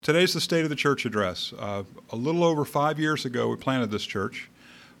Today's the State of the Church address. A little over 5 years ago, we planted this church.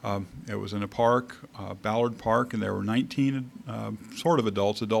 It was in a park, Ballard Park, and there were 19 sort of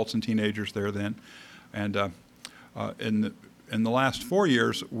adults and teenagers there then. And in the last 4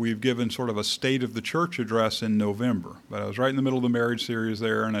 years, we've given sort of a State of the Church address in November. But I was right in the middle of the marriage series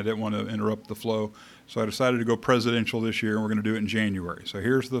there, and I didn't want to interrupt the flow. So I decided to go presidential this year, and we're going to do it in January. So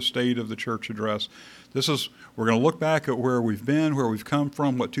here's the State of the Church address. We're going to look back at where we've been, where we've come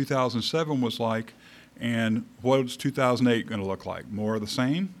from, what 2007 was like, and what's 2008 going to look like. More of the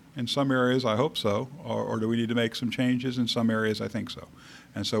same? In some areas, I hope so. Or do we need to make some changes? In some areas, I think so.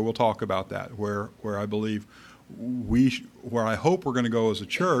 And so we'll talk about that, where I believe where I hope we're going to go as a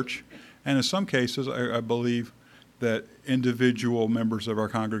church. And in some cases, I believe that individual members of our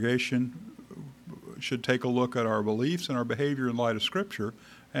congregation should take a look at our beliefs and our behavior in light of Scripture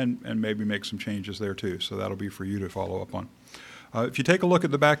and maybe make some changes there too. So that'll be for you to follow up on. If you take a look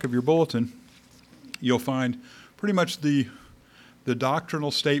at the back of your bulletin, you'll find pretty much the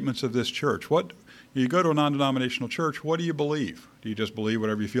doctrinal statements of this church. You go to a non-denominational church, what do you believe? Do you just believe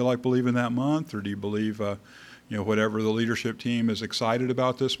whatever you feel like believing that month, or do you believe whatever the leadership team is excited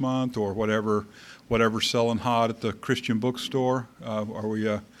about this month, or whatever's selling hot at the Christian bookstore? Are we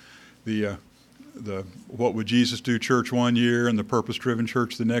the What Would Jesus Do church one year and the Purpose-Driven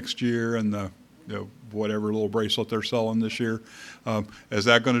church the next year, and the whatever little bracelet they're selling this year? Is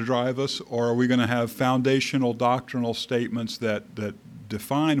that going to drive us, or are we going to have foundational doctrinal statements that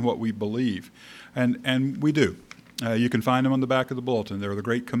define what we believe? And we do. You can find them on the back of the bulletin. They're the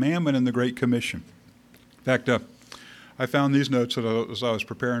Great Commandment and the Great Commission. In fact, I found these notes as I was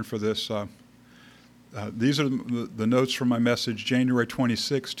preparing for this. These are the notes from my message, January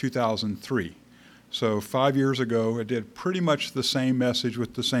 26, 2003. So 5 years ago, I did pretty much the same message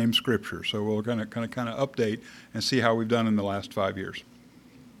with the same scripture. So we're going to kind of update and see how we've done in the last 5 years.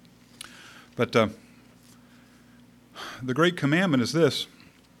 But the Great Commandment is this.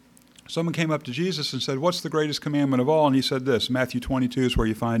 Someone came up to Jesus and said, "What's the greatest commandment of all?" And he said this. Matthew 22 is where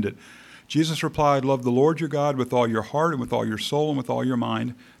you find it. Jesus replied, "Love the Lord your God with all your heart and with all your soul and with all your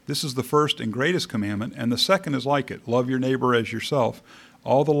mind. This is the first and greatest commandment, and the second is like it. Love your neighbor as yourself.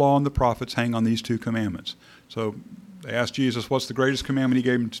 All the law and the prophets hang on these two commandments." So they asked Jesus, what's the greatest commandment? He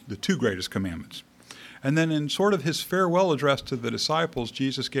gave him the two greatest commandments. And then in sort of his farewell address to the disciples,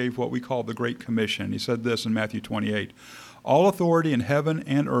 Jesus gave what we call the Great Commission. He said this in Matthew 28, "All authority in heaven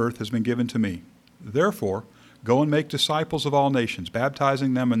and earth has been given to me. Therefore, go and make disciples of all nations,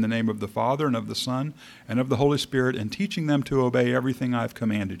 baptizing them in the name of the Father and of the Son and of the Holy Spirit, and teaching them to obey everything I've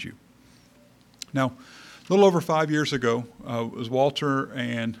commanded you." Now, a little over 5 years ago, as Walter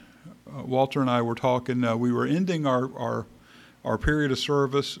and I were talking, we were ending our period of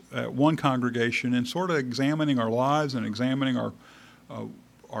service at one congregation and sort of examining our lives and examining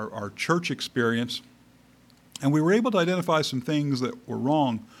our church experience. And we were able to identify some things that were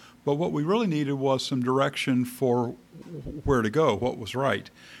wrong, but what we really needed was some direction for where to go, what was right.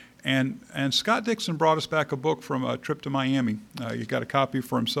 And Scott Dixon brought us back a book from a trip to Miami. He got a copy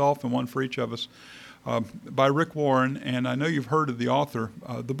for himself and one for each of us, by Rick Warren, and I know you've heard of the author.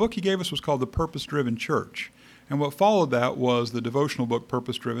 The book he gave us was called The Purpose-Driven Church. And what followed that was the devotional book,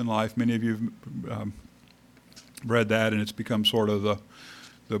 Purpose-Driven Life. Many of you have read that, and it's become sort of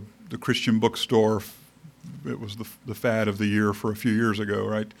the Christian bookstore. It was the fad of the year for a few years ago,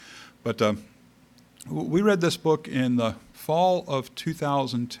 right? But we read this book in the fall of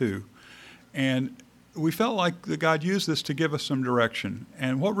 2002, and we felt like that God used this to give us some direction.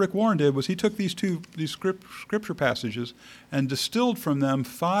 And what Rick Warren did was he took these scripture passages and distilled from them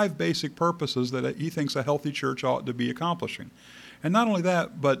 5 basic purposes that he thinks a healthy church ought to be accomplishing. And not only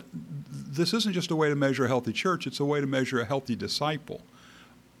that, but this isn't just a way to measure a healthy church, it's a way to measure a healthy disciple.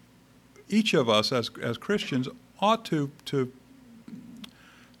 Each of us as Christians ought to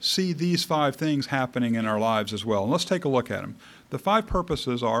see these 5 things happening in our lives as well. And let's take a look at them. The 5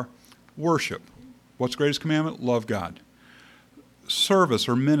 purposes are worship. What's the greatest commandment? Love God. Service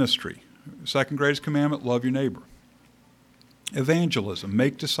or ministry. Second greatest commandment, love your neighbor. Evangelism,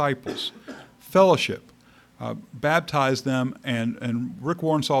 make disciples. Fellowship, baptize them, and Rick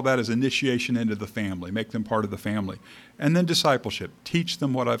Warren saw that as initiation into the family, make them part of the family. And then discipleship, teach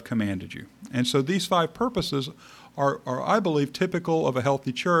them what I've commanded you. And so these 5 purposes are, I believe, typical of a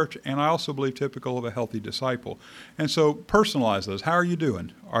healthy church, and I also believe typical of a healthy disciple. And so personalize those. How are you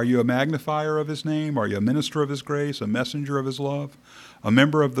doing? Are you a magnifier of his name? Are you a minister of his grace, a messenger of his love, a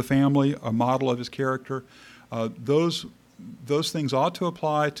member of the family, a model of his character? Those things ought to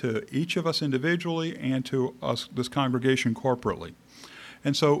apply to each of us individually and to us, this congregation, corporately.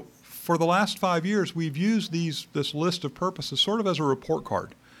 And so for the last 5 years, we've used this list of purposes sort of as a report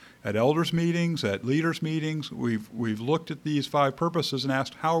card. at elders meetings, at leaders meetings. We've looked at these 5 purposes and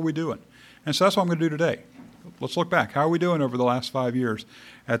asked, how are we doing? And so that's what I'm going to do today. Let's look back. How are we doing over the last 5 years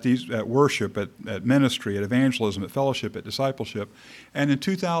at worship, at ministry, at evangelism, at fellowship, at discipleship? And in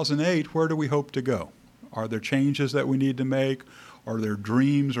 2008, where do we hope to go? Are there changes that we need to make? Are there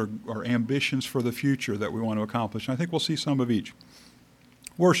dreams or ambitions for the future that we want to accomplish? And I think we'll see some of each.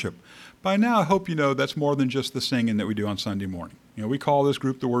 Worship. By now, I hope you know that's more than just the singing that we do on Sunday morning. We call this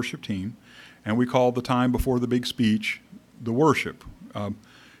group the worship team, and we call the time before the big speech the worship.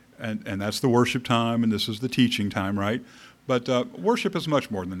 And that's the worship time, and this is the teaching time, right? But worship is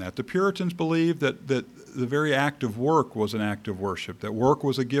much more than that. The Puritans believed that the very act of work was an act of worship, that work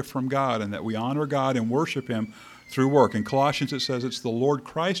was a gift from God, and that we honor God and worship Him through work. In Colossians, it says it's the Lord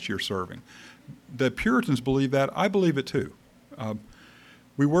Christ you're serving. The Puritans believe that. I believe it too.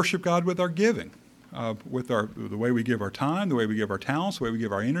 We worship God with our giving, with the way we give our time, the way we give our talents, the way we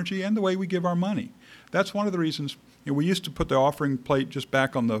give our energy, and the way we give our money. That's one of the reasons. We used to put the offering plate just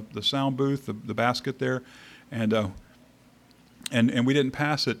back on the sound booth, the basket there, and we didn't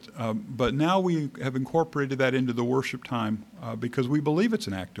pass it. But now we have incorporated that into the worship time because we believe it's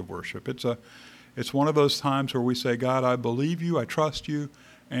an act of worship. It's one of those times where we say, God, I believe you, I trust you,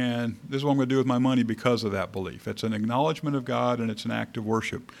 and this is what I'm going to do with my money because of that belief. It's an acknowledgement of God, and it's an act of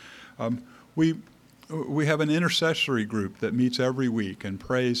worship. We have an intercessory group that meets every week and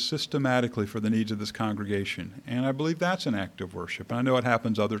prays systematically for the needs of this congregation, and I believe that's an act of worship. And I know it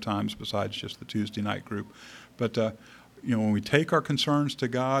happens other times besides just the Tuesday night group, but when we take our concerns to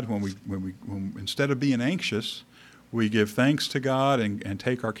God, when instead of being anxious, we give thanks to God and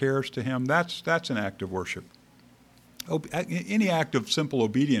take our cares to Him, that's an act of worship. Any act of simple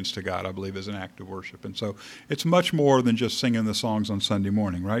obedience to God, I believe, is an act of worship. And so it's much more than just singing the songs on Sunday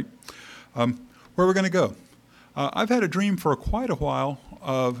morning, right? Where are we going to go? I've had a dream for quite a while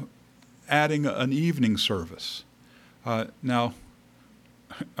of adding an evening service. Now,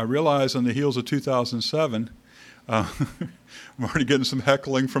 I realize on the heels of 2007, I'm already getting some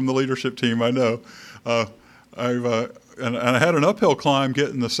heckling from the leadership team, I know. And I had an uphill climb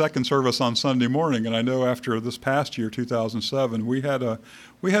getting the second service on Sunday morning, and I know after this past year, 2007, we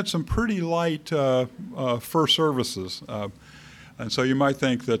had some pretty light first services. And so you might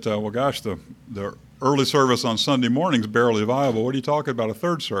think that, well, gosh, the early service on Sunday morning is barely viable. What are you talking about, a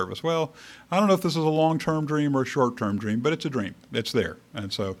third service? Well, I don't know if this is a long-term dream or a short-term dream, but it's a dream. It's there.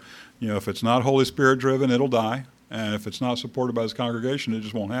 And so, if it's not Holy Spirit-driven, it'll die. And if it's not supported by this congregation, it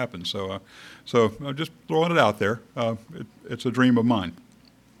just won't happen. So I'm just throwing it out there. It's a dream of mine.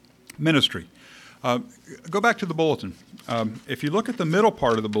 Ministry. Go back to the bulletin. If you look at the middle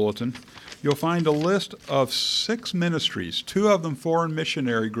part of the bulletin, you'll find a list of 6 ministries, 2 of them foreign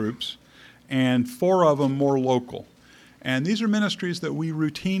missionary groups, and 4 of them more local. And these are ministries that we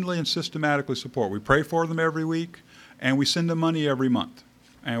routinely and systematically support. We pray for them every week, and we send them money every month.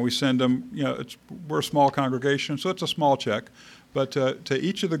 And we send them, we're a small congregation, so it's a small check. But to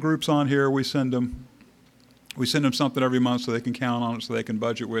each of the groups on here, we send them something every month so they can count on it, so they can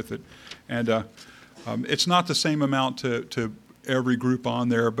budget with it. And it's not the same amount to every group on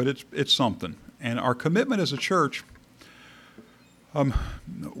there, but it's something. And our commitment as a church,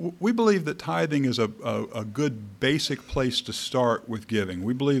 we believe that tithing is a good basic place to start with giving.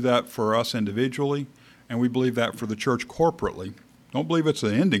 We believe that for us individually, and we believe that for the church corporately. Don't believe it's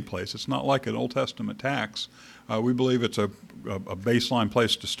an ending place. It's not like an Old Testament tax. We believe it's a baseline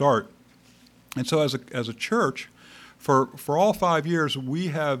place to start. And so as a church, for all 5 years, we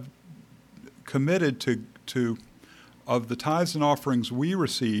have committed to of the tithes and offerings we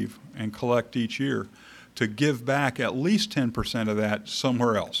receive and collect each year, to give back at least 10% of that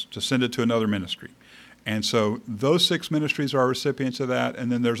somewhere else, to send it to another ministry. And so those 6 ministries are recipients of that,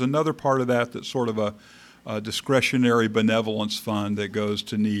 and then there's another part of that that's sort of a discretionary benevolence fund that goes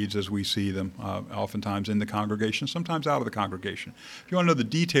to needs as we see them, oftentimes in the congregation, sometimes out of the congregation. If you want to know the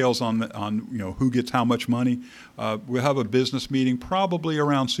details on who gets how much money, we'll have a business meeting probably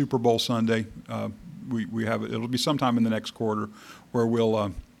around Super Bowl Sunday. We have it'll be sometime in the next quarter where we'll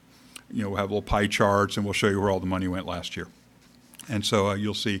have little pie charts and we'll show you where all the money went last year. And so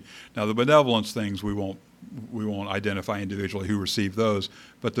you'll see now the benevolence things we won't identify individually who received those,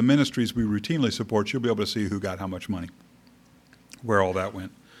 but the ministries we routinely support, you'll be able to see who got how much money, where all that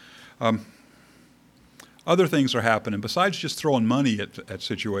went. Other things are happening. Besides just throwing money at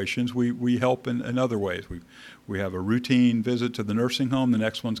situations, we help in other ways. We have a routine visit to the nursing home. The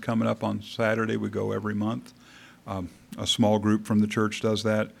next one's coming up on Saturday. We go every month. A small group from the church does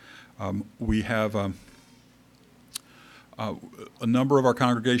that. We have A number of our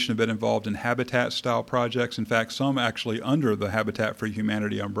congregation have been involved in habitat-style projects. In fact, some actually under the Habitat for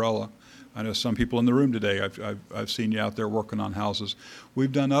Humanity umbrella. I know some people in the room today, I've seen you out there working on houses.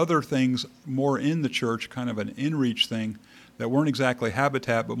 We've done other things more in the church, kind of an in-reach thing, that weren't exactly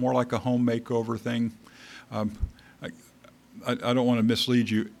habitat, but more like a home makeover thing. I don't want to mislead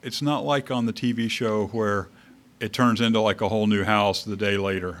you. It's not like on the TV show where it turns into like a whole new house the day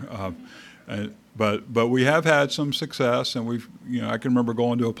later. But we have had some success, and I can remember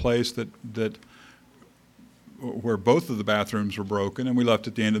going to a place that where both of the bathrooms were broken, and we left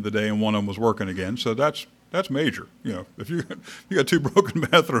at the end of the day, and one of them was working again. So that's major. If you got two broken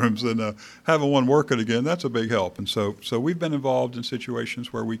bathrooms and having one working again, that's a big help. And so we've been involved in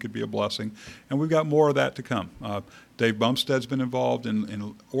situations where we could be a blessing, and we've got more of that to come. Dave Bumstead's been involved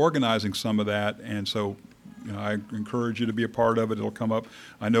in organizing some of that, and so I encourage you to be a part of it. It'll come up.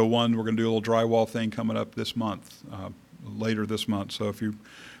 I know we're going to do a little drywall thing coming up this month, later this month. So if you'd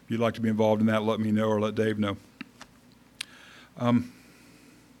like to be involved in that, let me know or let Dave know.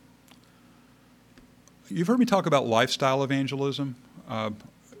 You've heard me talk about lifestyle evangelism.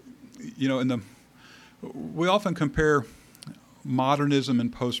 We often compare modernism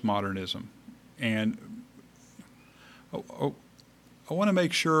and postmodernism, and I want to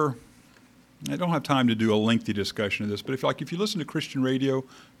make sure. I don't have time to do a lengthy discussion of this, but if you listen to Christian radio,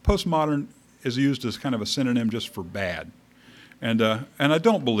 postmodern is used as kind of a synonym just for bad, and I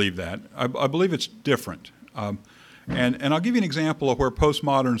don't believe that. I believe it's different, and I'll give you an example of where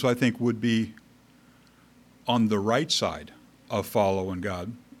postmoderns I think would be on the right side of following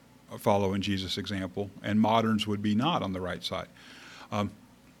God, following Jesus' example, and moderns would be not on the right side.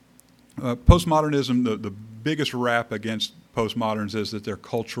 Postmodernism, the biggest rap against postmoderns is that they're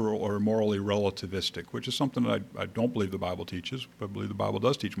cultural or morally relativistic, which is something that I don't believe the Bible teaches, but I believe the Bible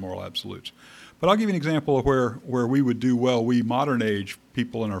does teach moral absolutes. But I'll give you an example of where we would do well, we modern age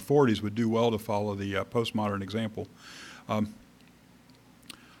people in our 40s would do well to follow the postmodern example.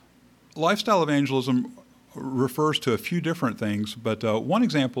 Lifestyle evangelism refers to a few different things, but one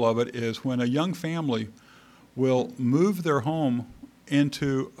example of it is when a young family will move their home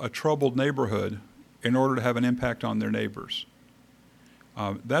into a troubled neighborhood in order to have an impact on their neighbors.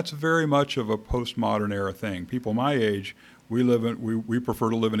 That's very much of a postmodern era thing. People my age, we prefer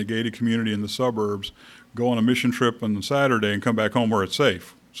to live in a gated community in the suburbs, go on a mission trip on Saturday and come back home where it's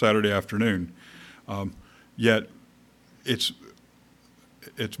safe, Saturday afternoon. Yet it's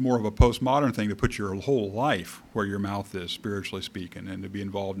more of a postmodern thing to put your whole life where your mouth is, spiritually speaking, and to be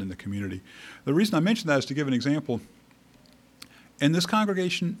involved in the community. The reason I mention that is to give an example. In this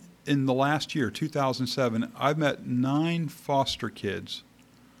congregation, in the last year, 2007, I've met 9 foster kids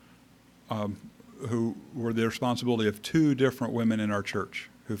who were the responsibility of 2 different women in our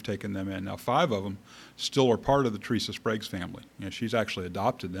church who've taken them in. Now, 5 of them still are part of the Teresa Sprague's family. She's actually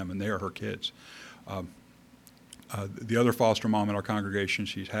adopted them, and they are her kids. The other foster mom in our congregation,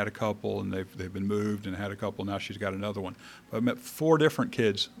 she's had a couple, and they've been moved and had a couple. Now she's got another one. But I've met 4 different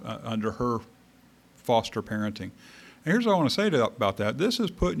kids under her foster parenting. And here's what I want to say about that. This is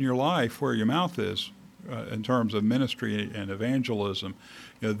putting your life where your mouth is in terms of ministry and evangelism.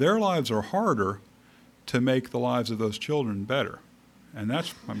 Their lives are harder to make the lives of those children better. And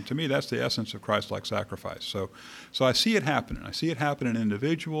to me, that's the essence of Christ-like sacrifice. So I see it happening. I see it happen in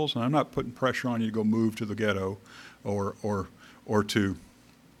individuals, and I'm not putting pressure on you to go move to the ghetto or to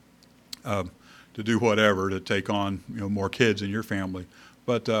do whatever to take on more kids in your family.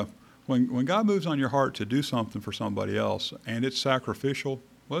 But when God moves on your heart to do something for somebody else and it's sacrificial,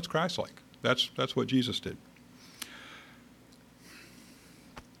 well, it's Christ-like. That's what Jesus did.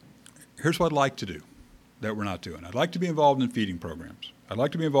 Here's what I'd like to do that we're not doing. I'd like to be involved in feeding programs. I'd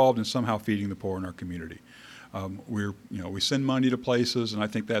like to be involved in somehow feeding the poor in our community. We send money to places, and I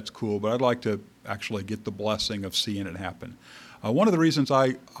think that's cool, but I'd like to actually get the blessing of seeing it happen. One of the reasons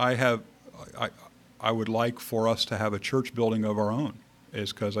I would like for us to have a church building of our own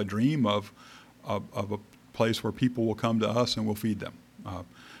is because I dream of a place where people will come to us and we'll feed them.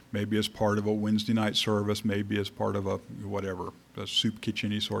 Maybe as part of a Wednesday night service, maybe as part of a soup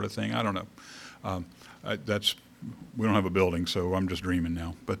kitchen-y sort of thing. I don't know. We don't have a building, so I'm just dreaming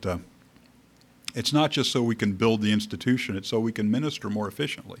now. But it's not just so we can build the institution, it's so we can minister more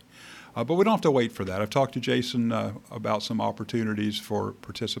efficiently. But we don't have to wait for that. I've talked to Jason about some opportunities for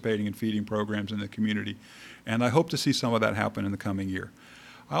participating in feeding programs in the community, and I hope to see some of that happen in the coming year.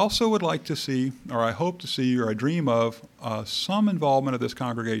 I also would like to see, or I hope to see, or I dream of, some involvement of this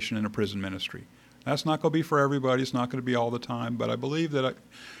congregation in a prison ministry. That's not going to be for everybody. It's not going to be all the time, but I believe that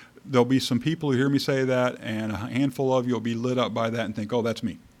there'll be some people who hear me say that, and a handful of you will be lit up by that and think, oh, that's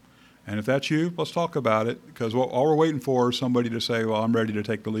me. And if that's you, let's talk about it, because all we're waiting for is somebody to say, well, I'm ready to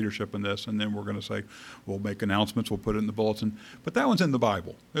take the leadership in this, and then we're going to say, we'll make announcements, we'll put it in the bulletin. But that one's in the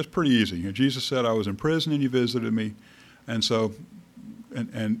Bible. It's pretty easy. You know, Jesus said, I was in prison and you visited me. And so,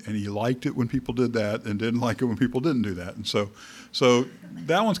 and he liked it when people did that and didn't like it when people didn't do that. And so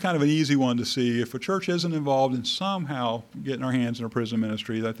that one's kind of an easy one to see. If a church isn't involved in somehow getting our hands in a prison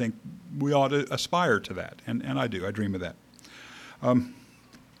ministry, I think we ought to aspire to that. And I do. I dream of that.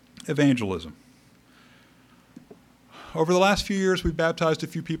 Evangelism. Over the last few years, we've baptized a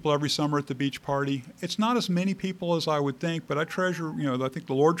few people every summer at the beach party. It's not as many people as I would think, but I treasure, I think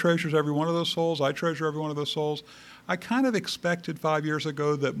the Lord treasures every one of those souls. I treasure every one of those souls. I kind of expected 5 years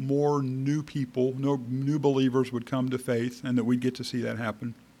ago that more new people, new believers would come to faith and that we'd get to see that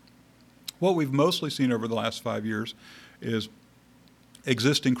happen. What we've mostly seen over the last 5 years is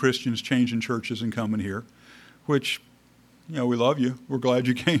existing Christians changing churches and coming here, which, we love you. We're glad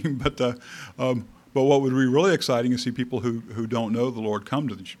you came, but what would be really exciting is see people who don't know the Lord come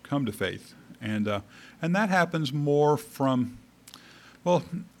to faith, and that happens more from,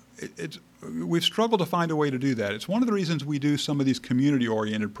 we've struggled to find a way to do that. It's one of the reasons we do some of these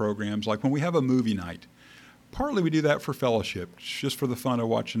community-oriented programs, like when we have a movie night. Partly we do that for fellowship, just for the fun of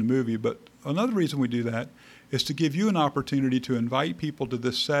watching a movie, but another reason we do that is to give you an opportunity to invite people to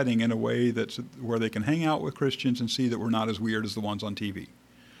this setting in a way that's where they can hang out with Christians and see that we're not as weird as the ones on TV.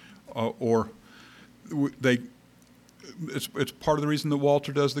 It's part of the reason that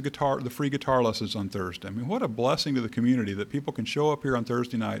Walter does the free guitar lessons on Thursday. I mean, what a blessing to the community that people can show up here on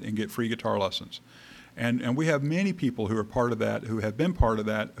Thursday night and get free guitar lessons. And we have many people who are part of that, who have been part of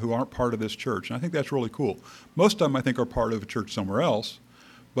that, who aren't part of this church. And I think that's really cool. Most of them, I think, are part of a church somewhere else.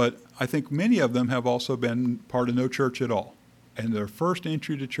 But I think many of them have also been part of no church at all. And their first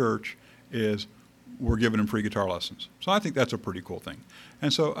entry to church is we're giving them free guitar lessons. So I think that's a pretty cool thing.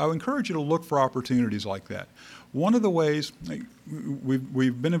 And so I would encourage you to look for opportunities like that. One of the ways,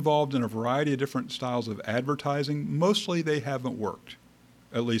 we've been involved in a variety of different styles of advertising. Mostly they haven't worked,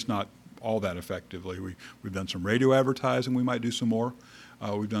 at least not all that effectively. We've done some radio advertising. We might do some more.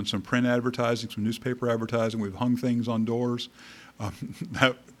 We've done some print advertising, some newspaper advertising. We've hung things on doors.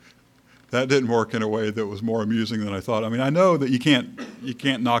 That didn't work in a way that was more amusing than I thought. I mean, I know that you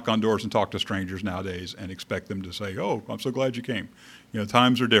can't knock on doors and talk to strangers nowadays and expect them to say, "Oh, I'm so glad you came."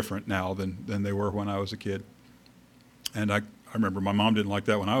 Times are different now than they were when I was a kid. And I remember my mom didn't like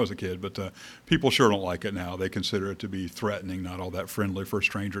that when I was a kid, but people sure don't like it now. They consider it to be threatening, not all that friendly for a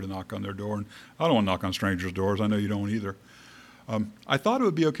stranger to knock on their door. And I don't want to knock on strangers' doors. I know you don't either. I thought it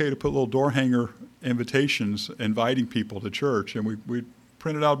would be okay to put little door hanger invitations inviting people to church, and we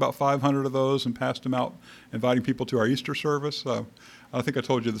printed out about 500 of those and passed them out, inviting people to our Easter service. I think I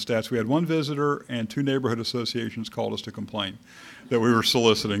told you the stats. We had one visitor and 2 neighborhood associations called us to complain that we were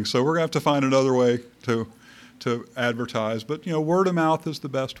soliciting. So we're going to have to find another way to advertise. But, word of mouth is the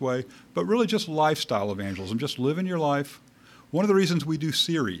best way. But really just lifestyle evangelism, just living your life. One of the reasons we do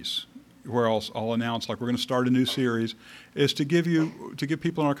series, where I'll announce, like we're going to start a new series, is to give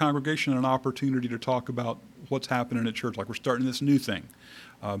people in our congregation an opportunity to talk about what's happening at church. Like we're starting this new thing.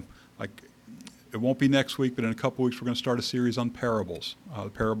 It won't be next week, but in a couple weeks we're going to start a series on parables, the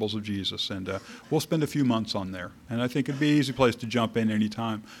parables of Jesus, and we'll spend a few months on there. And I think it'd be an easy place to jump in any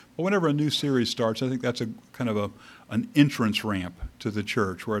time. But whenever a new series starts, I think that's a kind of an entrance ramp to the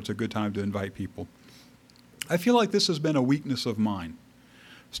church where it's a good time to invite people. I feel like this has been a weakness of mine.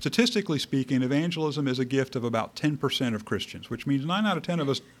 Statistically speaking, evangelism is a gift of about 10% of Christians, which means 9 out of 10 of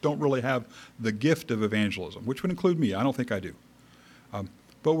us don't really have the gift of evangelism, which would include me. I don't think I do.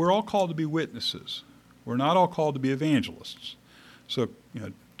 But we're all called to be witnesses. We're not all called to be evangelists. So,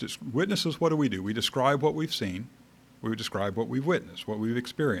 just witnesses, what do? We describe what we've seen. We describe what we've witnessed, what we've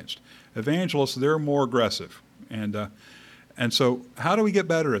experienced. Evangelists, they're more aggressive. And so how do we get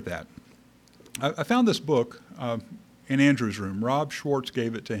better at that? I found this book in Andrew's room. Rob Schwartz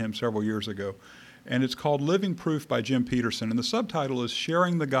gave it to him several years ago. And it's called Living Proof by Jim Peterson. And the subtitle is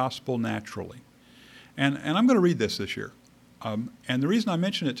Sharing the Gospel Naturally. And I'm going to read this year. And the reason I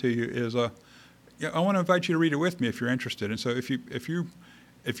mention it to you is I want to invite you to read it with me if you're interested. And so if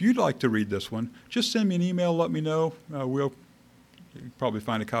you'd like to read this one, just send me an email, let me know. We'll probably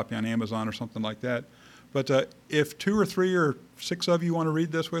find a copy on Amazon or something like that. But if 2 or 3 or 6 of you want to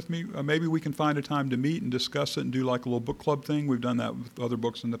read this with me, maybe we can find a time to meet and discuss it and do like a little book club thing. We've done that with other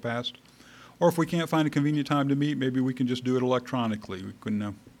books in the past. Or if we can't find a convenient time to meet, maybe we can just do it electronically. We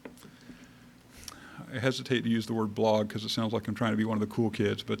can. I hesitate to use the word blog because it sounds like I'm trying to be one of the cool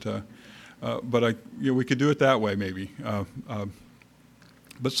kids, but we could do it that way maybe.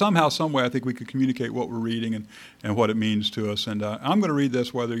 But somehow, some way, I think we could communicate what we're reading and what it means to us. And I'm going to read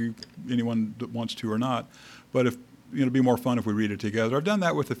this whether anyone wants to or not. But it'd be more fun if we read it together. I've done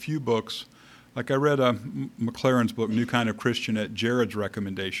that with a few books. Like I read McLaren's book, New Kind of Christian, at Jared's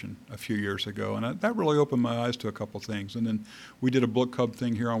recommendation a few years ago, and that really opened my eyes to a couple things. And then we did a book club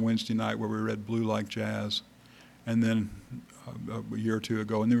thing here on Wednesday night where we read Blue Like Jazz, and then a year or two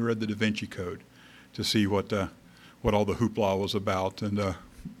ago, and then we read the Da Vinci Code to see what all the hoopla was about, and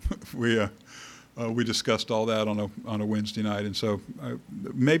we discussed all that on a Wednesday night. And so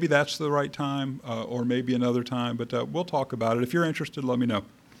maybe that's the right time, or maybe another time, but we'll talk about it. If you're interested, let me know.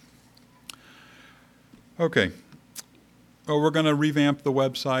 Okay. We're going to revamp the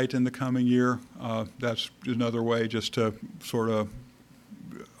website in the coming year. That's another way just to sort of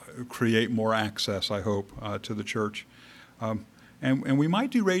create more access, I hope, to the church. And we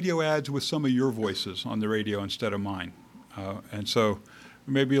might do radio ads with some of your voices on the radio instead of mine. And so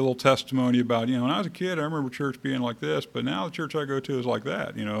maybe a little testimony about, when I was a kid, I remember church being like this, but now the church I go to is like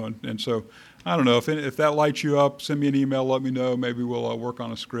that, And so I don't know, if that lights you up, send me an email, let me know. Maybe we'll work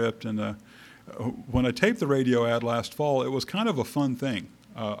on a script. And when I taped the radio ad last fall, it was kind of a fun thing.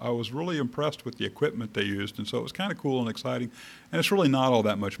 I was really impressed with the equipment they used, and so it was kind of cool and exciting. And it's really not all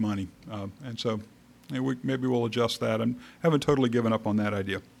that much money. And so maybe we'll adjust that. I haven't totally given up on that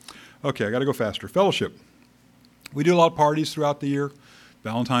idea. Okay, I got to go faster. Fellowship. We do a lot of parties throughout the year.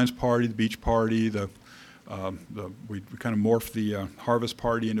 Valentine's party, the beach party, we kind of morphed the harvest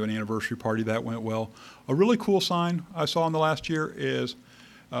party into an anniversary party. That went well. A really cool sign I saw in the last year is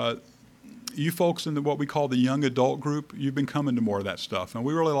you folks in what we call the young adult group, you've been coming to more of that stuff, and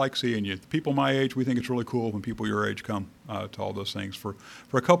we really like seeing you. The people my age, we think it's really cool when people your age come to all those things. For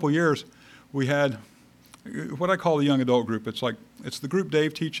a couple years, we had what I call the young adult group. It's the group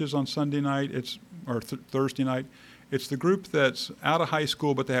Dave teaches on Sunday night, or Thursday night. It's the group that's out of high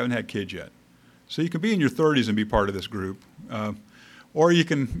school, but they haven't had kids yet. So you can be in your 30s and be part of this group, or you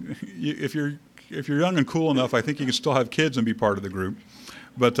can, if you're young and cool enough, I think you can still have kids and be part of the group.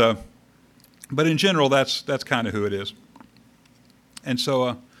 But in general, that's kind of who it is. And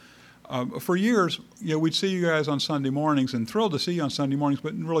so for years, we'd see you guys on Sunday mornings, and thrilled to see you on Sunday mornings,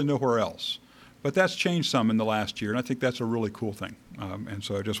 but really nowhere else. But that's changed some in the last year, and I think that's a really cool thing. And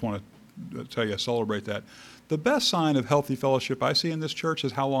so I just want to tell you, I celebrate that. The best sign of healthy fellowship I see in this church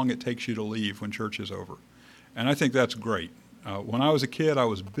is how long it takes you to leave when church is over. And I think that's great. When I was a kid, I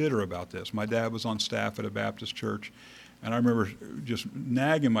was bitter about this. My dad was on staff at a Baptist church, and I remember just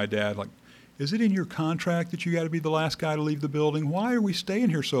nagging my dad, like, is it in your contract that you got to be the last guy to leave the building? Why are we staying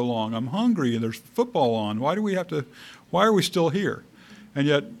here so long? I'm hungry and there's football on. Why are we still here? And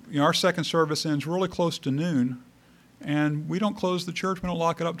yet, our second service ends really close to noon, and we don't close the church. We don't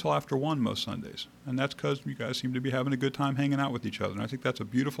lock it up until after 1 most Sundays. And that's because you guys seem to be having a good time hanging out with each other. And I think that's a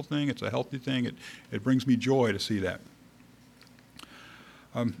beautiful thing. It's a healthy thing. It brings me joy to see that.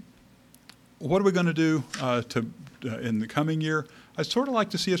 What are we going to do in the coming year? I'd sort of like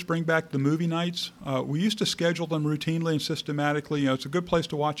to see us bring back the movie nights. We used to schedule them routinely and systematically. It's a good place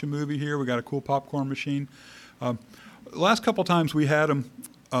to watch a movie here. We got a cool popcorn machine. The last couple times we had them,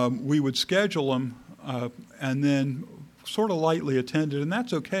 we would schedule them and then sort of lightly attend it, and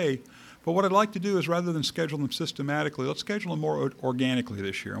that's okay. But what I'd like to do is, rather than schedule them systematically, let's schedule them more organically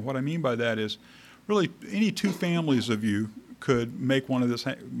this year. And what I mean by that is, really, any two families of you could make one of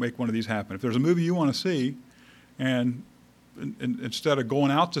these happen. If there's a movie you want to see, and instead of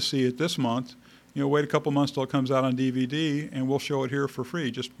going out to see it this month, wait a couple months till it comes out on DVD, and we'll show it here for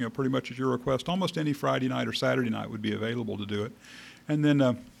free, just pretty much at your request. Almost any Friday night or Saturday night would be available to do it. And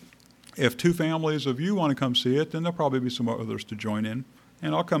then if two families of you want to come see it, then there'll probably be some others to join in,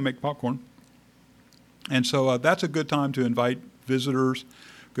 and I'll come make popcorn. And so that's a good time to invite visitors,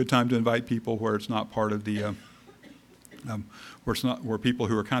 good time to invite people where it's not part of the where people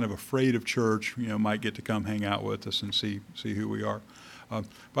who are kind of afraid of church, might get to come hang out with us and see who we are.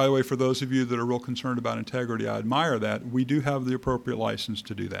 By the way, for those of you that are real concerned about integrity, I admire that. We do have the appropriate license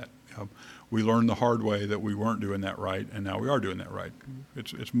to do that. We learned the hard way that we weren't doing that right, and now we are doing that right.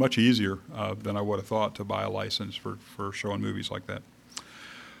 It's much easier than I would have thought to buy a license for showing movies like that.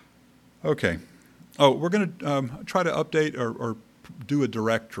 Okay. Oh, we're going to try to update or do a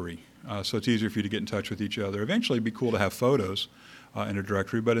directory. So it's easier for you to get in touch with each other. Eventually, it'd be cool to have photos in a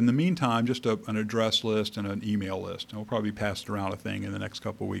directory, but in the meantime, just an address list and an email list. And we'll probably pass around a thing in the next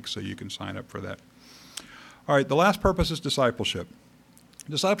couple of weeks so you can sign up for that. All right, the last purpose is discipleship.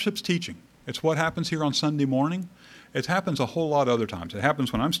 Discipleship's teaching. It's what happens here on Sunday morning. It happens a whole lot of other times. It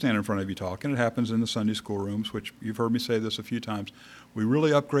happens when I'm standing in front of you talking. It happens in the Sunday school rooms, which you've heard me say this a few times. We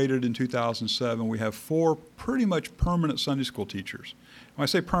really upgraded in 2007. We have 4 pretty much permanent Sunday school teachers. When I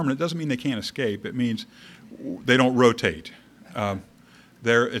say permanent, it doesn't mean they can't escape. It means they don't rotate.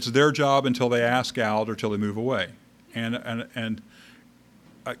 It's their job until they ask out or until they move away. When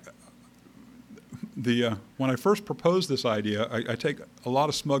I first proposed this idea, I take a lot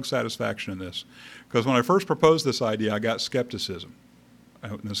of smug satisfaction in this, because when I first proposed this idea, I got skepticism.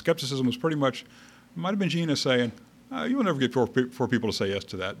 And the skepticism was pretty much, it might have been Gina saying, you will never get four people to say yes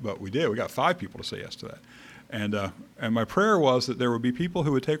to that, but we did. We got 5 people to say yes to that. And my prayer was that there would be people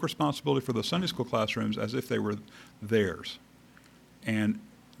who would take responsibility for the Sunday school classrooms as if they were theirs. And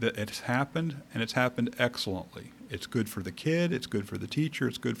that it's happened, and it's happened excellently. It's good for the kid, it's good for the teacher,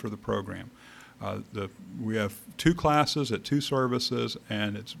 it's good for the program. We have 2 classes at 2 services,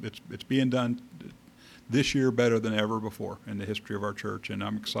 and it's being done this year better than ever before in the history of our church, and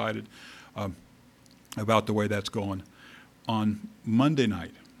I'm excited about the way that's going. On Monday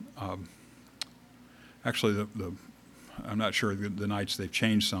night, actually, I'm not sure the nights they've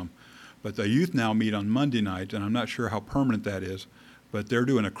changed some, but the youth now meet on Monday night, and I'm not sure how permanent that is, but they're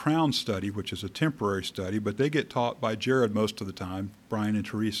doing a Crown study, which is a temporary study, but they get taught by Jared most of the time, Brian and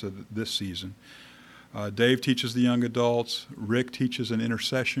Teresa this season. Dave teaches the young adults. Rick teaches an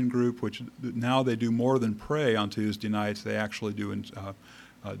intercession group, which now they do more than pray on Tuesday nights. They actually do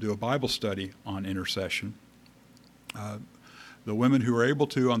a Bible study on intercession. The women who are able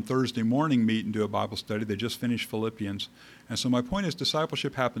to on Thursday morning meet and do a Bible study. They just finished Philippians. And so my point is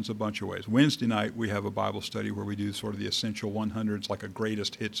discipleship happens a bunch of ways. Wednesday night we have a Bible study where we do sort of the essential 100s, like a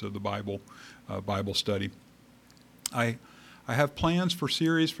greatest hits of the Bible study. I have plans for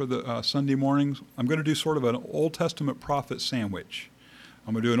series for the Sunday mornings. I'm going to do sort of an Old Testament prophet sandwich.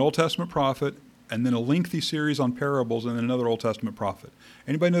 I'm going to do an Old Testament prophet and then a lengthy series on parables and then another Old Testament prophet.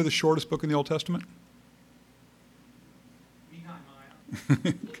 Anybody know the shortest book in the Old Testament?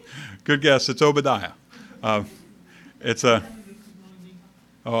 Good guess. It's Obadiah. It's a.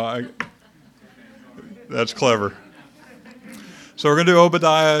 That's clever. So we're going to do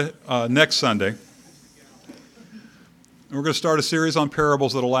Obadiah next Sunday. And we're going to start a series on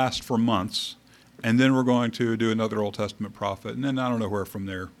parables that'll last for months, and then we're going to do another Old Testament prophet, and then I don't know where from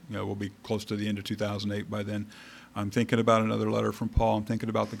there. We'll be close to the end of 2008 by then. I'm thinking about another letter from Paul. I'm thinking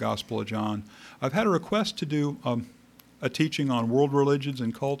about the Gospel of John. I've had a request to do a teaching on world religions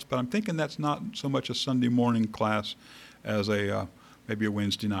and cults, but I'm thinking that's not so much a Sunday morning class as maybe a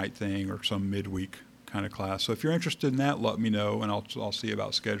Wednesday night thing or some midweek kind of class. So if you're interested in that, let me know, and I'll see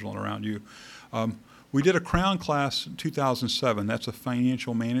about scheduling around you. We did a Crown class in 2007. That's a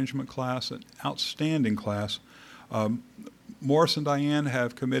financial management class, an outstanding class. Morris and Diane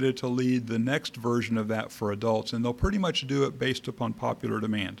have committed to lead the next version of that for adults, and they'll pretty much do it based upon popular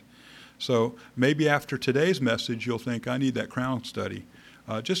demand. So maybe after today's message, you'll think, I need that Crown study.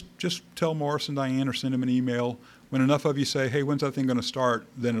 Just tell Morris and Diane or send them an email. When enough of you say, hey, when's that thing going to start,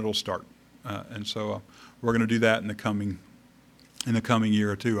 then it'll start. And so we're going to do that in the coming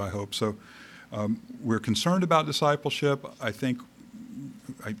year or two, I hope. So we're concerned about discipleship. I think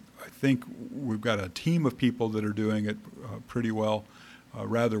we've got a team of people that are doing it pretty well,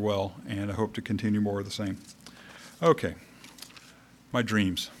 rather well, and I hope to continue more of the same. Okay, my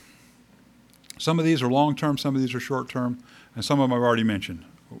dreams. Some of these are long-term, some of these are short-term, and some of them I've already mentioned.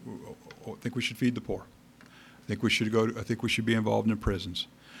 I think we should feed the poor. I think we should be involved in prisons.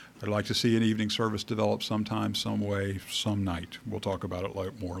 I'd like to see an evening service develop sometime, some way, some night. We'll talk about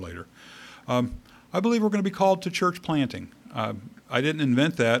it more later. I believe we're going to be called to church planting. I didn't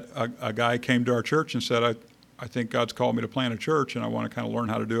invent that. A guy came to our church and said, I think God's called me to plant a church, and I want to kind of learn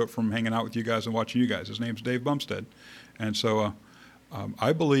how to do it from hanging out with you guys and watching you guys. His name's Dave Bumstead. And so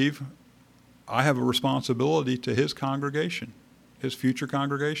I believe I have a responsibility to his congregation, his future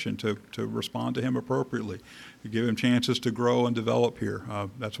congregation, to respond to him appropriately, to give him chances to grow and develop here.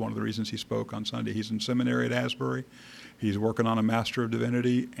 That's one of the reasons he spoke on Sunday. He's in seminary at Asbury. He's working on a Master of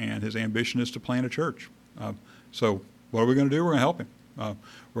Divinity, and his ambition is to plant a church. So what are we going to do? We're going to help him.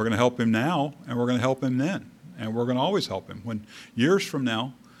 We're going to help him now, and we're going to help him then, and we're going to always help him. When years from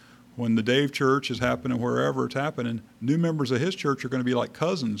now, when the Dave Church is happening, wherever it's happening, new members of his church are going to be like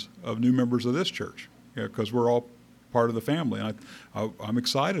cousins of new members of this church, because we're all part of the family. And I'm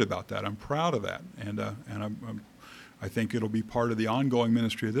excited about that. I'm proud of that, and I think it'll be part of the ongoing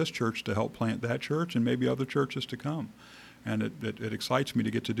ministry of this church to help plant that church and maybe other churches to come. And it excites me to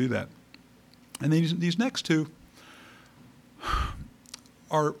get to do that. And these next two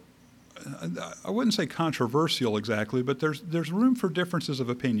are, I wouldn't say controversial exactly, but there's room for differences of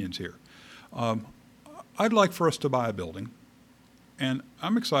opinions here. I'd like for us to buy a building, and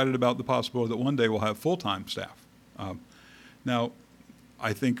I'm excited about the possibility that one day we'll have full-time staff. Now,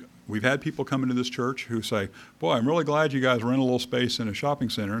 I think we've had people come into this church who say, boy, I'm really glad you guys rent a little space in a shopping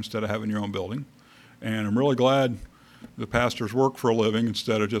center instead of having your own building, and I'm really glad the pastors work for a living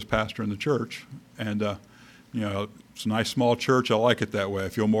instead of just pastoring the church. And, it's a nice small church. I like it that way. I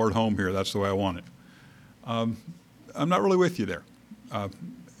feel more at home here. That's the way I want it. I'm not really with you there.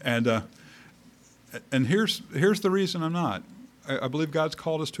 And here's the reason I'm not. I believe God's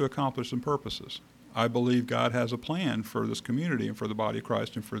called us to accomplish some purposes. I believe God has a plan for this community and for the body of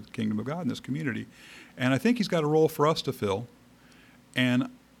Christ and for the kingdom of God in this community. And I think he's got a role for us to fill. And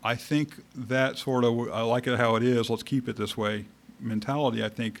I think that sort of, I like it how it is, let's keep it this way mentality,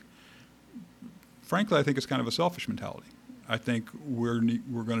 frankly, I think it's kind of a selfish mentality. I think we're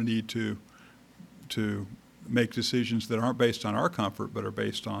going to need to make decisions that aren't based on our comfort, but are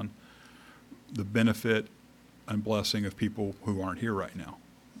based on the benefit and blessing of people who aren't here right now.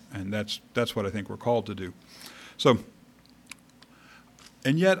 And that's what I think we're called to do. So,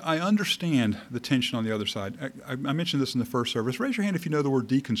 and yet I understand the tension on the other side. I mentioned this in the first service. Raise your hand if you know the word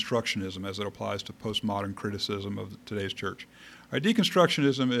deconstructionism as it applies to postmodern criticism of today's church. All right,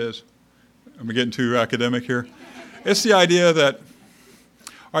 deconstructionism is, am I getting too academic here? It's the idea that,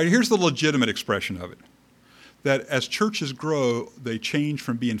 all right, here's the legitimate expression of it, that as churches grow, they change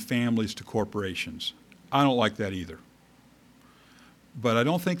from being families to corporations. I don't like that either. But I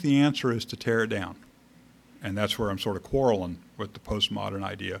don't think the answer is to tear it down. And that's where I'm sort of quarreling with the postmodern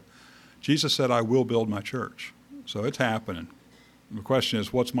idea. Jesus said, I will build my church. So it's happening. The question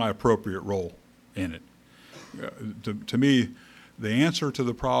is, what's my appropriate role in it? To me, the answer to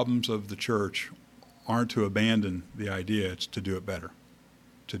the problems of the church aren't to abandon the idea, it's to do it better,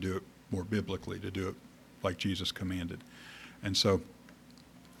 to do it more biblically, to do it like Jesus commanded. And so,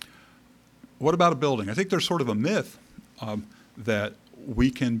 what about a building? I think there's sort of a myth that we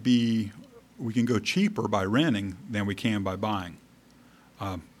can go cheaper by renting than we can by buying.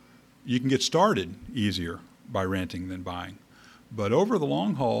 You can get started easier by renting than buying. But over the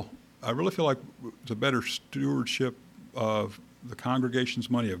long haul, I really feel like it's a better stewardship of the congregation's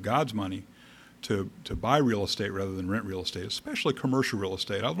money, of God's money, to buy real estate rather than rent real estate, especially commercial real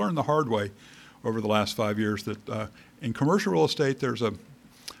estate. I've learned the hard way over the last 5 years that in commercial real estate there's a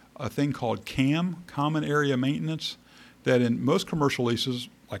thing called CAM, Common Area Maintenance, that in most commercial leases,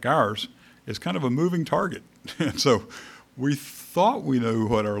 like ours, is kind of a moving target. And so we thought we knew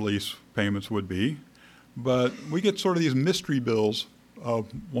what our lease payments would be, but we get sort of these mystery bills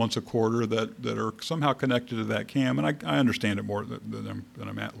once a quarter that are somehow connected to that CAM, and I understand it more than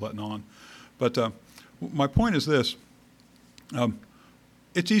I'm letting on. But my point is this.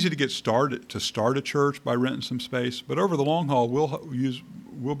 It's easy to get started, to start a church by renting some space, but over the long haul,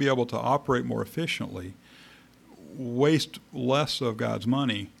 we'll be able to operate more efficiently, waste less of God's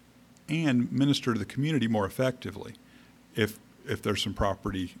money, and minister to the community more effectively if there's some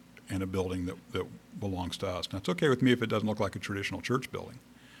property in a building that belongs to us. Now, it's okay with me if it doesn't look like a traditional church building.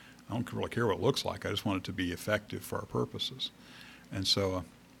 I don't really care what it looks like. I just want it to be effective for our purposes. And so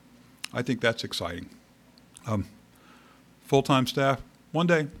I think that's exciting. Full-time staff, one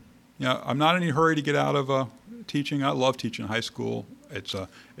day. I'm not in any hurry to get out of teaching. I love teaching high school.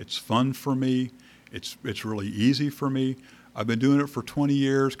 It's fun for me. It's really easy for me. I've been doing it for 20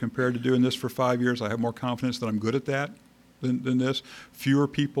 years compared to doing this for 5 years. I have more confidence that I'm good at that than this. Fewer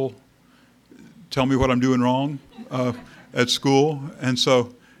people tell me what I'm doing wrong at school. And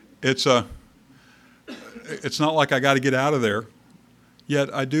so it's not like I got to get out of there.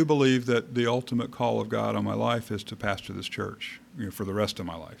 Yet I do believe that the ultimate call of God on my life is to pastor this church for the rest of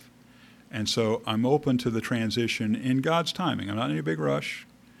my life. And so I'm open to the transition in God's timing. I'm not in any big rush.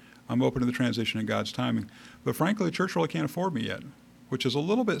 I'm open to the transition in God's timing. But frankly, the church really can't afford me yet, which is a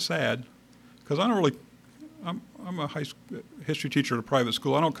little bit sad because I'm a history teacher at a private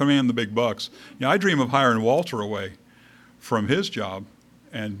school. I don't command the big bucks. I dream of hiring Walter away from his job,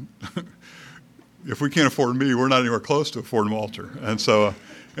 and if we can't afford me, we're not anywhere close to affording Walter. And so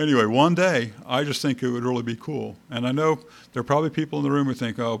anyway, one day, I just think it would really be cool. And I know there are probably people in the room who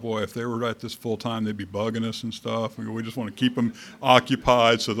think, oh boy, if they were at this full time, they'd be bugging us and stuff. We just want to keep them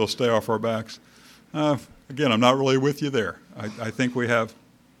occupied so they'll stay off our backs. Again, I'm not really with you there. I think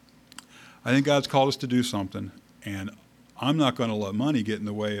God's called us to do something, and I'm not going to let money get in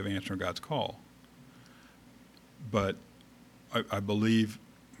the way of answering God's call. But I believe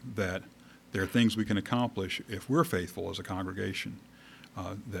that there are things we can accomplish if we're faithful as a congregation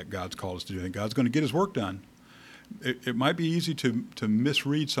that God's called us to do. And God's going to get his work done. It might be easy to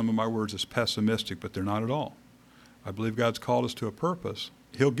misread some of my words as pessimistic, but they're not at all. I believe God's called us to a purpose.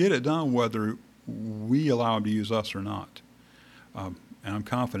 He'll get it done whether we allow him to use us or not. And I'm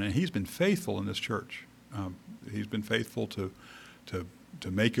confident. He's been faithful in this church. He's been faithful to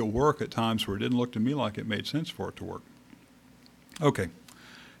make it work at times where it didn't look to me like it made sense for it to work. Okay,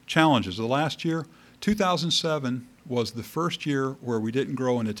 challenges. The last year, 2007 was the first year where we didn't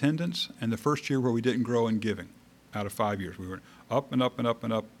grow in attendance and the first year where we didn't grow in giving. Out of 5 years, we were up and up and up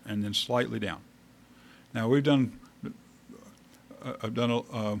and up and then slightly down. Now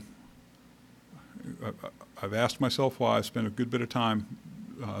I've asked myself why. I spent a good bit of time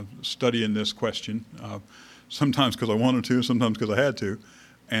studying this question, sometimes because I wanted to, sometimes because I had to.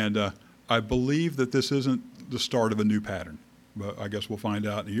 And I believe that this isn't the start of a new pattern. But I guess we'll find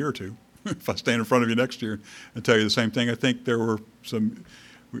out in a year or two if I stand in front of you next year and tell you the same thing. I think there were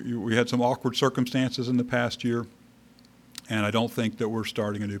we had some awkward circumstances in the past year, and I don't think that we're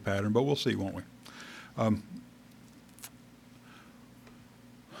starting a new pattern, but we'll see, won't we?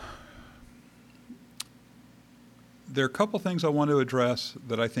 There are a couple things I want to address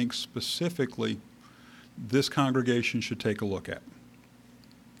that I think specifically this congregation should take a look at.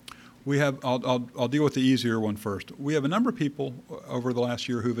 I'll deal with the easier one first. We have a number of people over the last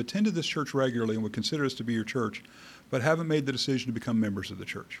year who've attended this church regularly and would consider us to be your church, but haven't made the decision to become members of the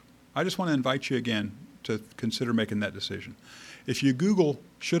church. I just want to invite you again to consider making that decision. If you Google,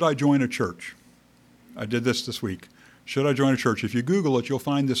 should I join a church? I did this week. Should I join a church? If you Google it, you'll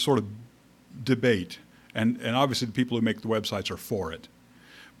find this sort of debate. And obviously the people who make the websites are for it.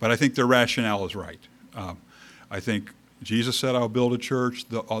 But I think their rationale is right. I think Jesus said, I'll build a church.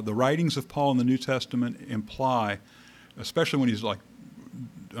 The writings of Paul in the New Testament imply, especially when he's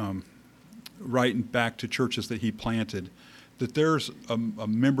writing back to churches that he planted, that there's a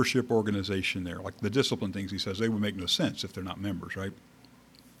membership organization there. Like the discipline things he says, they would make no sense if they're not members, right?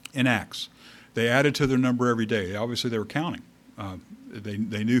 In Acts, they added to their number every day. Obviously they were counting.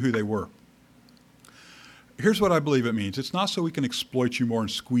 They knew who they were. Here's what I believe it means. It's not so we can exploit you more and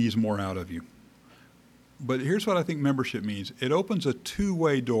squeeze more out of you. But here's what I think membership means. It opens a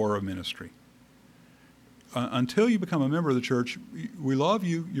two-way door of ministry. Until you become a member of the church, we love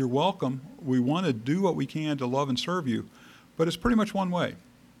you, you're welcome, we want to do what we can to love and serve you, but it's pretty much one way.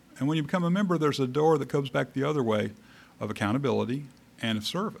 And when you become a member, there's a door that comes back the other way of accountability and of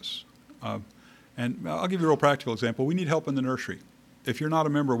service. And I'll give you a real practical example. We need help in the nursery. If you're not a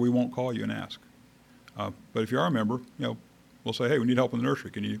member, we won't call you and ask. But if you are a member, we'll say, hey, we need help in the nursery.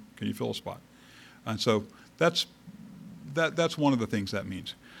 Can you fill a spot? And so that's one of the things that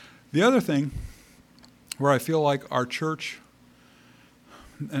means. The other thing where I feel like our church,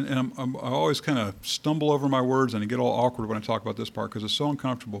 and I always kind of stumble over my words and I get all awkward when I talk about this part because it's so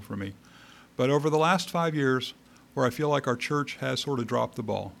uncomfortable for me. But over the last 5 years, where I feel like our church has sort of dropped the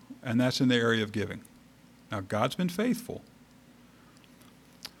ball, and that's in the area of giving. Now, God's been faithful.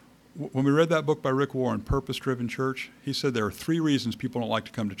 When we read that book by Rick Warren, Purpose Driven Church, he said there are 3 reasons people don't like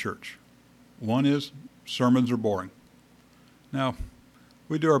to come to church. One is sermons are boring. Now,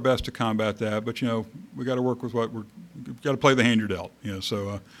 we do our best to combat that, but we got to work with we've got to play the hand you're dealt.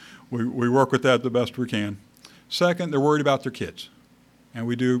 So we work with that the best we can. Second, they're worried about their kids, and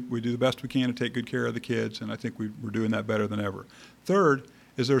we do the best we can to take good care of the kids, and I think we're doing that better than ever. Third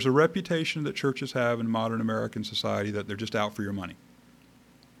is there's a reputation that churches have in modern American society that they're just out for your money.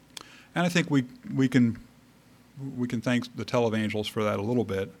 And I think we can thank the televangelists for that a little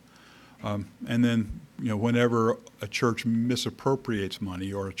bit. And then, whenever a church misappropriates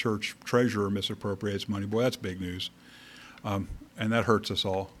money or a church treasurer misappropriates money, boy, that's big news. And that hurts us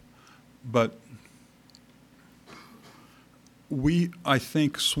all. But we, I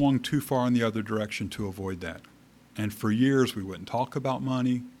think, swung too far in the other direction to avoid that. And for years, we wouldn't talk about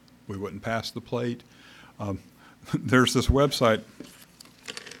money. We wouldn't pass the plate. There's this website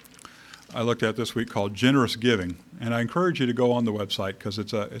I looked at this week called Generous Giving, and I encourage you to go on the website because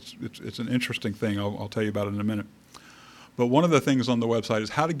it's an interesting thing. I'll tell you about it in a minute. But one of the things on the website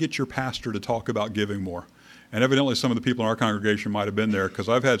is how to get your pastor to talk about giving more. And evidently some of the people in our congregation might have been there because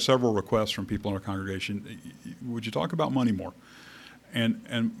I've had several requests from people in our congregation. Would you talk about money more?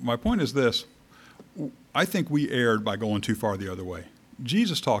 And my point is this. I think we erred by going too far the other way.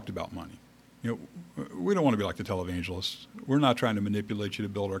 Jesus talked about money. We don't want to be like the televangelists. We're not trying to manipulate you to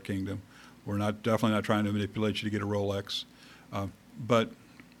build our kingdom. We're definitely not trying to manipulate you to get a Rolex. But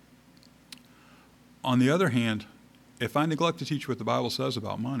on the other hand, if I neglect to teach what the Bible says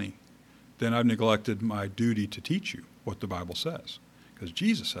about money, then I've neglected my duty to teach you what the Bible says. Because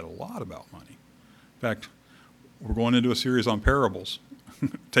Jesus said a lot about money. In fact, we're going into a series on parables.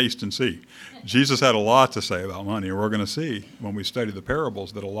 Taste and see. Jesus had a lot to say about money, and we're going to see when we study the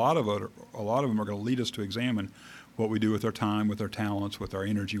parables that a lot of them are going to lead us to examine what we do with our time, with our talents, with our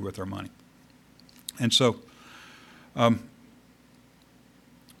energy, with our money. And so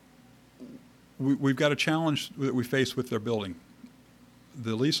we've got a challenge that we face with their building.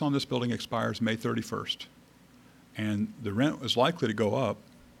 The lease on this building expires May 31st, and the rent is likely to go up.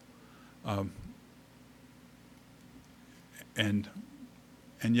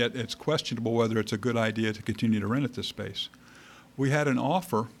 And yet it's questionable whether it's a good idea to continue to rent at this space. We had an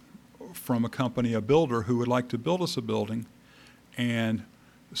offer from a company, a builder, who would like to build us a building and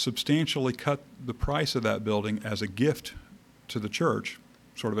substantially cut the price of that building as a gift to the church,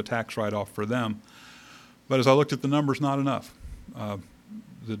 sort of a tax write-off for them. But as I looked at the numbers, not enough.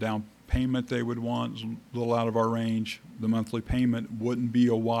 The down payment they would want is a little out of our range. The monthly payment wouldn't be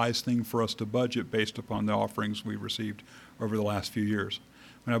a wise thing for us to budget based upon the offerings we received over the last few years.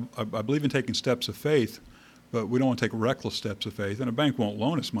 I mean, I believe in taking steps of faith, but we don't want to take reckless steps of faith. And a bank won't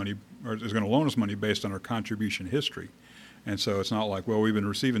loan us money, or is going to loan us money based on our contribution history. And so it's not like, well, we've been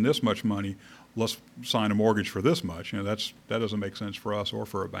receiving this much money, let's sign a mortgage for this much. that doesn't make sense for us or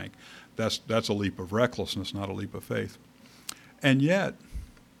for a bank. That's a leap of recklessness, not a leap of faith. And yet,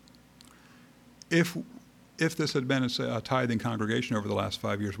 if this had been a tithing congregation over the last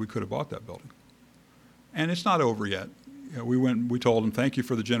 5 years, we could have bought that building. And it's not over yet. We told them, thank you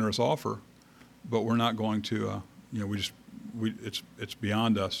for the generous offer, but we're not going to, it's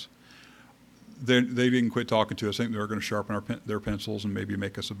beyond us. They didn't quit talking to us. I think they were going to sharpen their pencils and maybe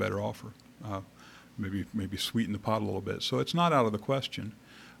make us a better offer, maybe sweeten the pot a little bit. So it's not out of the question.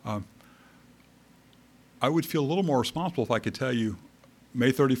 I would feel a little more responsible if I could tell you,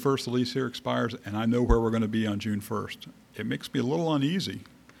 May 31st, the lease here expires, and I know where we're going to be on June 1st. It makes me a little uneasy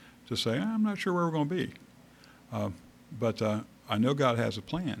to say, I'm not sure where we're going to be. But I know God has a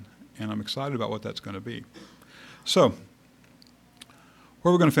plan, and I'm excited about what that's going to be. So,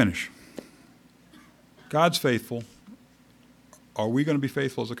 where are we going to finish? God's faithful. Are we going to be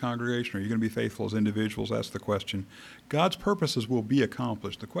faithful as a congregation? Are you going to be faithful as individuals? That's the question. God's purposes will be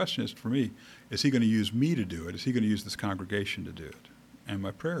accomplished. The question is, for me, is he going to use me to do it? Is he going to use this congregation to do it? And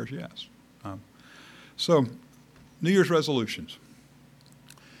my prayer is yes. So, New Year's resolutions.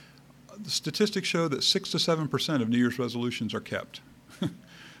 The statistics show that 6 to 7% of New Year's resolutions are kept.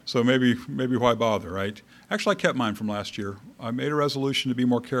 So maybe why bother, right? Actually, I kept mine from last year. I made a resolution to be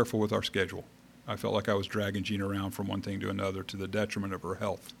more careful with our schedule. I felt like I was dragging Jean around from one thing to another to the detriment of her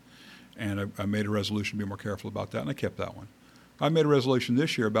health. And I made a resolution to be more careful about that, and I kept that one. I made a resolution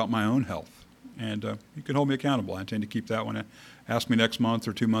this year about my own health. And you can hold me accountable. I intend to keep that one. Ask me next month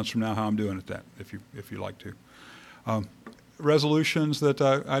or 2 months from now how I'm doing at that, if you like to. Resolutions that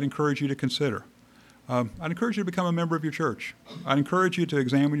I'd encourage you to consider. I'd encourage you to become a member of your church. I'd encourage you to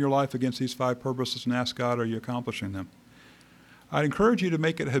examine your life against these 5 purposes and ask God, are you accomplishing them? I'd encourage you to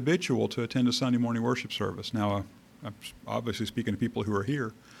make it habitual to attend a Sunday morning worship service. Now, I'm obviously speaking to people who are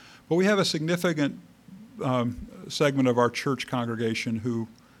here, but we have a significant segment of our church congregation who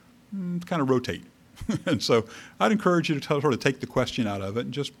kind of rotate. And so I'd encourage you to sort of take the question out of it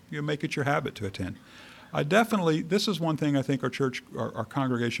and just make it your habit to attend. This is one thing I think our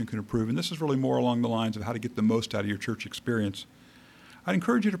congregation can improve, and this is really more along the lines of how to get the most out of your church experience. I'd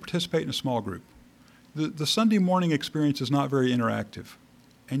encourage you to participate in a small group. The Sunday morning experience is not very interactive,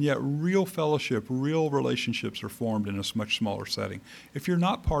 and yet real fellowship, real relationships are formed in a much smaller setting. If you're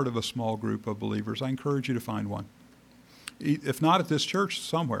not part of a small group of believers, I encourage you to find one. If not at this church,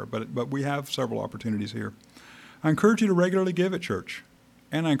 somewhere, but we have several opportunities here. I encourage you to regularly give at church,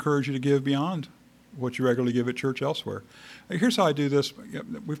 and I encourage you to give beyond what you regularly give at church elsewhere. Here's how I do this.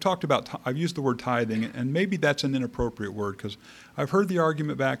 We've talked about, I've used the word tithing, and maybe that's an inappropriate word because I've heard the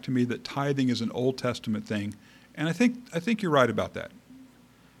argument back to me that tithing is an Old Testament thing, and I think you're right about that.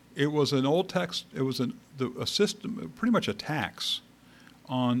 It was an old text. It was a system, pretty much a tax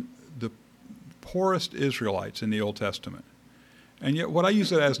on the poorest Israelites in the Old Testament. And yet what I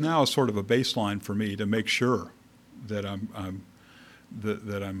use it as now is sort of a baseline for me to make sure that I'm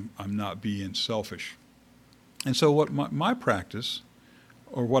not being selfish. And so what my practice,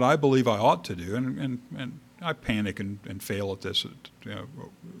 or what I believe I ought to do, and I panic and fail at this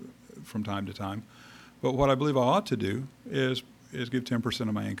from time to time, but what I believe I ought to do is give 10%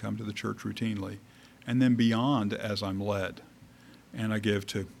 of my income to the church routinely, and then beyond as I'm led. And I give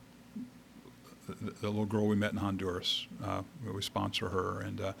to the little girl we met in Honduras. We sponsor her,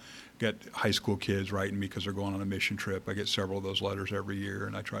 and get high school kids writing me because they're going on a mission trip. I get several of those letters every year,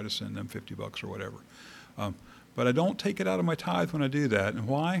 and I try to send them $50 or whatever. But I don't take it out of my tithe when I do that. And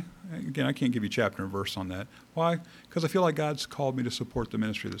why? Again, I can't give you chapter and verse on that. Why? Because I feel like God's called me to support the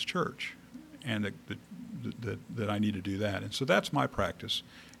ministry of this church, and that I need to do that. And so that's my practice,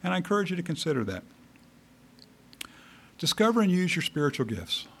 and I encourage you to consider that. Discover and use your spiritual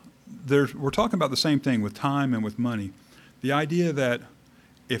gifts. We're talking about the same thing with time and with money. The idea that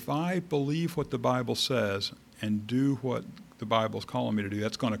if I believe what the Bible says and do what the Bible's calling me to do,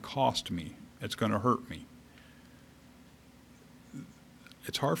 that's going to cost me. It's going to hurt me.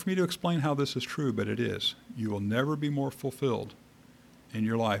 It's hard for me to explain how this is true, but it is. You will never be more fulfilled in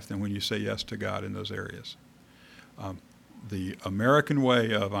your life than when you say yes to God in those areas. The American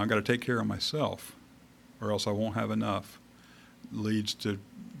way of, I'm going to take care of myself or else I won't have enough, leads to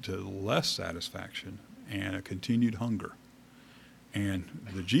less satisfaction and a continued hunger. And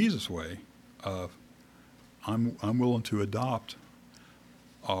the Jesus way of, I'm willing to adopt,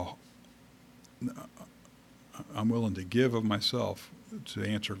 I'm willing to give of myself to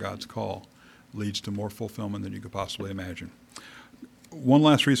answer God's call, leads to more fulfillment than you could possibly imagine. One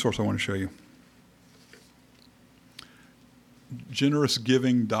last resource I want to show you.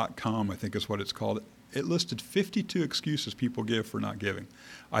 GenerousGiving.com, I think is what it's called. It listed 52 excuses people give for not giving.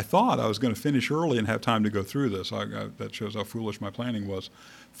 I thought I was going to finish early and have time to go through this. That shows how foolish my planning was.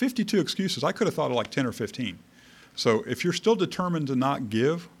 52 excuses. I could have thought of like 10 or 15. So if you're still determined to not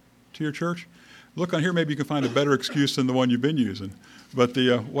give to your church, look on here. Maybe you can find a better excuse than the one you've been using. But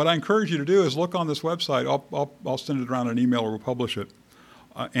what I encourage you to do is look on this website. I'll send it around an email or we'll publish it.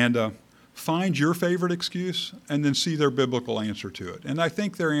 And find your favorite excuse and then see their biblical answer to it. And I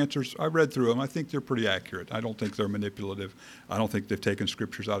think their answers, I read through them, I think they're pretty accurate. I don't think they're manipulative. I don't think they've taken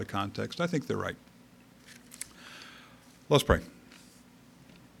scriptures out of context. I think they're right. Let's pray.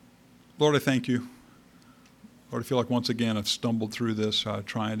 Lord, I thank you. Lord, I feel like once again I've stumbled through this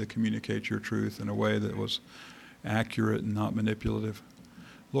trying to communicate your truth in a way that was accurate and not manipulative.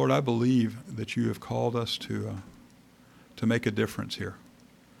 Lord, I believe that you have called us to make a difference here.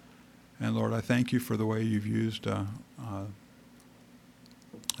 And Lord, I thank you for the way you've used the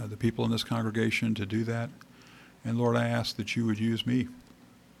people in this congregation to do that. And Lord, I ask that you would use me.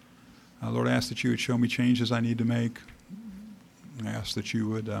 Lord, I ask that you would show me changes I need to make. I ask that you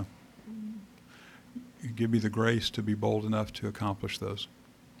would give me the grace to be bold enough to accomplish those.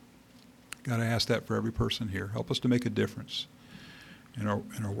 God, I ask that for every person here. Help us to make a difference in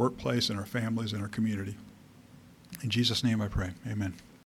our workplace, in our families, in our community. In Jesus' name I pray. Amen.